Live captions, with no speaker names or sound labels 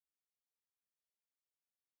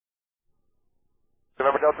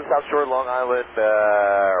November Delta, South Shore, Long Island.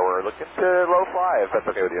 We're looking to low fly, if that's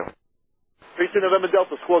okay with you. 32 November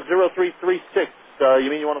Delta, squawk 0336. You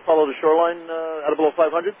mean you want to follow the shoreline out of below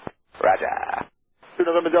 500? Roger. 2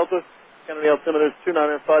 November Delta, Kennedy altimeter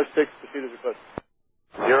 2956, proceed as requested.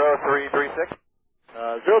 0336?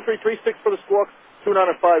 0336 for the squawk,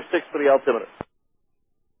 2956 for the altimeter.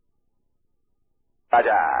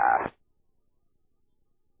 Roger.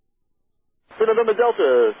 2 November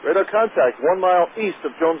Delta, radar contact 1 mile east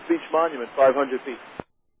of Jones Beach Monument, 500 feet.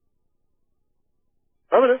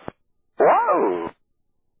 Affirmative. Whoa!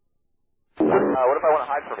 What if I want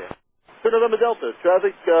to hide from you? 2 November Delta,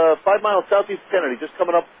 traffic 5 miles southeast Kennedy, just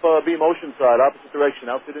coming up beam oceanside, opposite direction.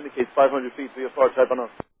 Outfit indicates 500 feet, VFR type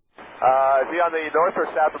unknown. Is he on the north or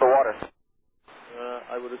south of the water?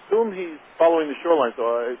 I would assume he's following the shoreline, so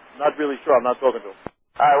I'm not really sure. I'm not talking to him.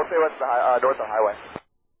 Alright, we'll say what's the north of the highway.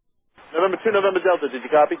 November 2 November Delta, did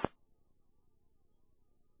you copy?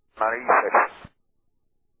 96.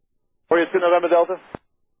 For you 2 November Delta?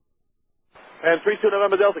 And 3-2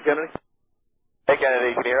 November Delta, Kennedy. Hey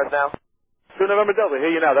Kennedy, can you hear us now? 2 November Delta,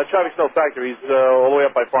 hear you now. That traffic's no factor. He's all the way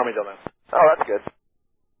up by Farmingdale now. Oh, that's good.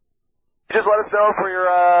 You just let us know for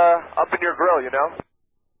your, up in your grill, you know?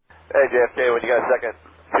 Hey JFK, when you got a second,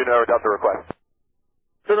 2 November Delta request.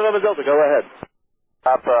 2 November Delta, go ahead.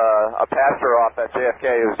 Up, a pastor off at JFK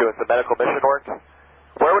who's doing some medical mission work.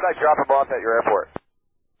 Where would I drop him off at your airport?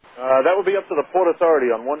 That would be up to the Port Authority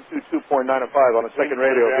on 122.95 on a second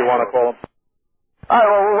radio if you want to call them. Alright,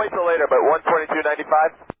 well, we'll wait till later, but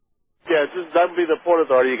 122.95? Yeah, that would be the Port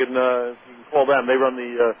Authority. You can call them. They run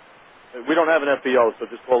the, we don't have an FBO, so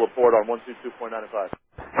just call the port on 122.95.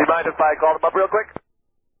 Do you mind if I call them up real quick?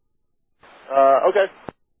 Okay.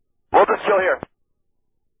 We'll just chill here.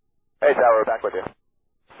 Hey, Tower, we're back with you.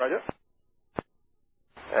 Roger.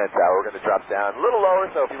 And Tower, we're going to drop down a little lower,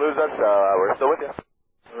 so if you lose us, we're still with you.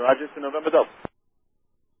 Roger to November Delta.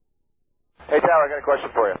 Hey, Tower, I got a question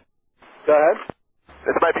for you. Go ahead.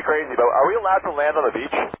 This might be crazy, but are we allowed to land on the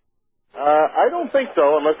beach? I don't think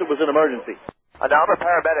so, unless it was an emergency. Now, I'm a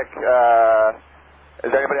paramedic. Is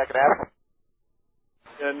there anybody I can ask?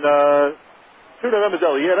 And 2 November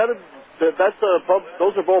Delta, yeah,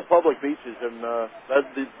 those are both public beaches, and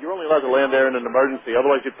you're only allowed to land there in an emergency.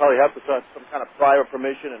 Otherwise, you'd probably have to have some kind of prior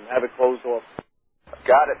permission and have it closed off.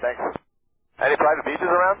 Got it, thanks. Any private beaches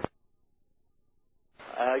around?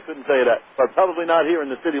 I couldn't tell you that, but probably not here in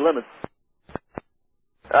the city limits.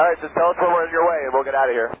 All right, just tell us when we're in your way, and we'll get out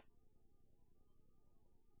of here.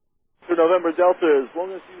 2 November Delta, as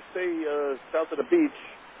long as you stay south of the beach,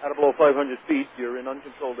 out of below 500 feet, you're in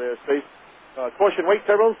uncontrolled airspace. Caution wake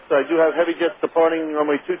turbulence. I do have heavy jets departing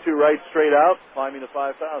runway 22 right straight out, climbing to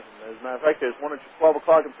 5,000. As a matter of fact, there's one at 12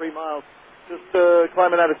 o'clock and 3 miles, just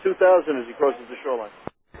climbing out of 2,000 as he crosses the shoreline.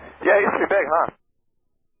 Yeah, he's pretty big, huh?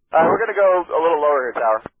 We're going to go a little lower here,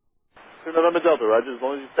 Tower. 2 November Delta, Roger. As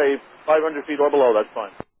long as you stay 500 feet or below, that's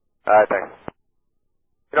fine. All right, thanks.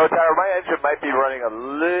 You know, Tower, my engine might be running a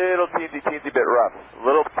little teensy bit rough. A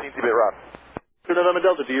little teensy bit rough. 2 November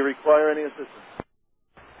Delta, do you require any assistance?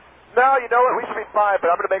 No, you know what? We should be fine, but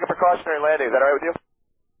I'm going to make a precautionary landing. Is that all right with you?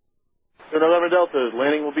 2 November Delta,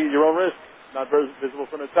 landing will be at your own risk, not visible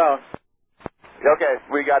from the tower. Okay,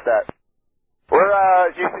 we got that. We're,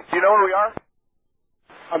 do you know where we are?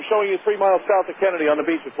 I'm showing you 3 miles south of Kennedy on the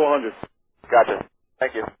beach at 400. Gotcha.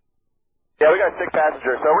 Thank you. Yeah, we got a sick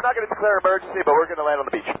passenger, so we're not going to declare emergency, but we're going to land on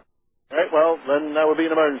the beach. All right, well, then that would be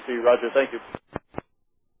an emergency, Roger. Thank you.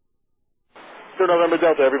 2 November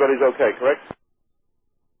Delta, everybody's okay, correct?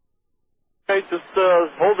 Okay, just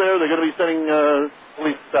hold there. They're going to be sending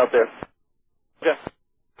police out there. Okay.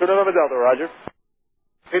 2 November Delta, Roger.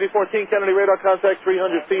 8014 Kennedy radar contact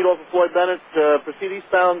 300 feet off of Floyd Bennett. Proceed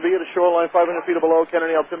eastbound via the shoreline 500 feet or below.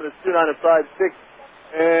 Kennedy altimeter is 2956.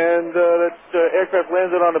 And that aircraft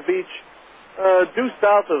landed on the beach due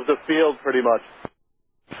south of the field pretty much.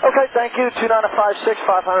 Okay, thank you. 2956,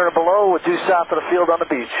 500 or below, due south of the field on the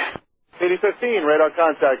beach. 8015 radar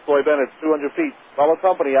contact Floyd Bennett 200 feet. Follow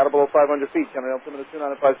company out of below 500 feet. Kennedy altimeter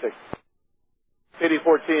 2956.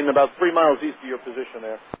 8014 about 3 miles east of your position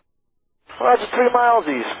there. Well, that's 3 miles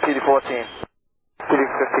east, PD-14.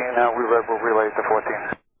 PD-15, now we'll relay to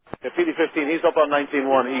 14. Yeah, PD-15, he's up on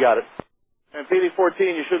 19-1. He got it. And PD-14,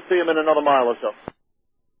 you should see him in another mile or so.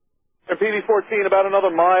 And PD-14, about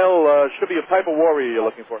another mile, should be a type of warrior you're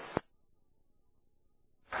looking for.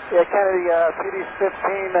 Yeah, Kennedy,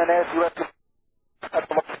 PD-15, and as you left at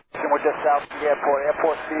the location, we're just south of the airport.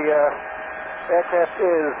 Airport, the aircraft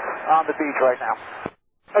is on the beach right now.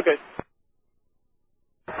 Okay.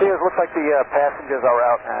 See, it looks like the passengers are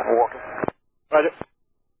out and walking. Roger.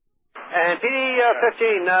 And PD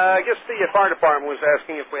I guess the fire department was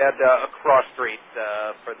asking if we had a cross street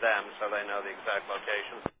for them so they know the exact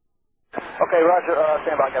location. Okay, Roger.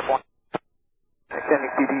 Stand by, got one.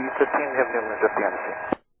 Extending PD 15, you have numerous at the end.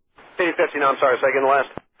 PD 15, I'm sorry, second to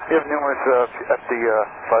last. You have numerous at the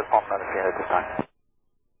flight pump at this time.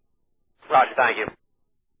 Roger, thank you.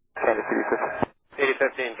 Extending PD 15. PD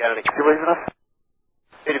 15, Kennedy. You raising us?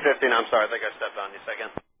 PD 15, I'm sorry, I think I stepped on you a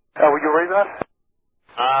second. Were you raising us?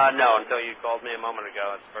 No, until you called me a moment ago.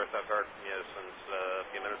 That's the first I've heard from you since a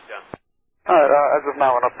few minutes ago. All right, as of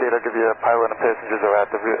now, an update. I'll give you a pilot and passengers are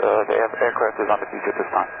at the aircraft is on the beach at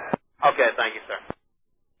this time. Okay, thank you, sir.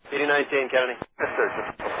 PD 19, Kennedy. Yes, sir.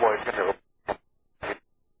 Just deployed.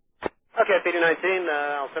 Okay, PD 19,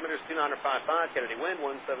 altimeter is 2955, Kennedy wind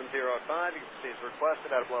 1705. You can see as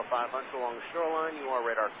requested out of below 500 along the shoreline. You are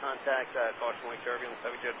radar contact, caution wake turbulence,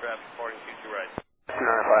 heavy jet traffic reporting 22 right.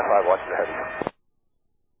 2955, watch the heavy.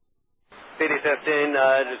 PD 15,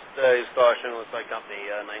 just use caution. Looks like company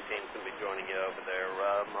 19 is going to be joining you over there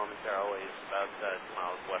momentarily. It's about 2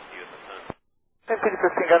 miles west of you at this time. Hey, PD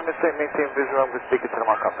 15, got to maintain visual. I'm going to speak it to the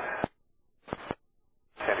mark company.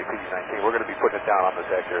 Sandy, PD 19, we're going to be putting it down on the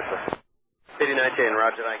deck here, sir. PD 19,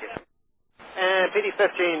 roger, thank you. And PD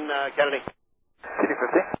 15, Kennedy. PD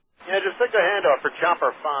 15? Yeah, just took a handoff for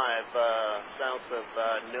Chopper 5 south of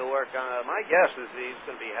Newark. My guess is he's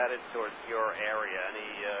going to be headed towards your area. Any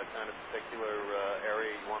kind of particular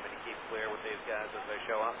area you want me to keep clear with these guys as they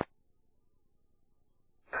show up?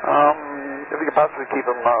 If we could possibly keep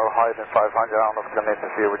them higher than 500, I don't know if it's going to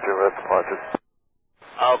interfere with your departures.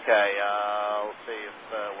 Okay, we'll see if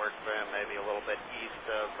it works for him. Maybe a little bit east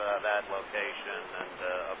of that location and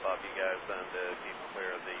above you guys then to keep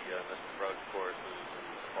clear of the Mr. Roach courses.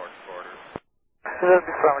 Quarters. That'll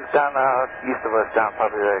be from down east of us, down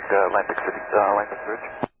probably like Atlantic City, Atlantic Bridge.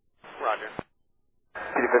 Roger.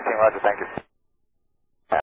 PD 15, roger, thank you.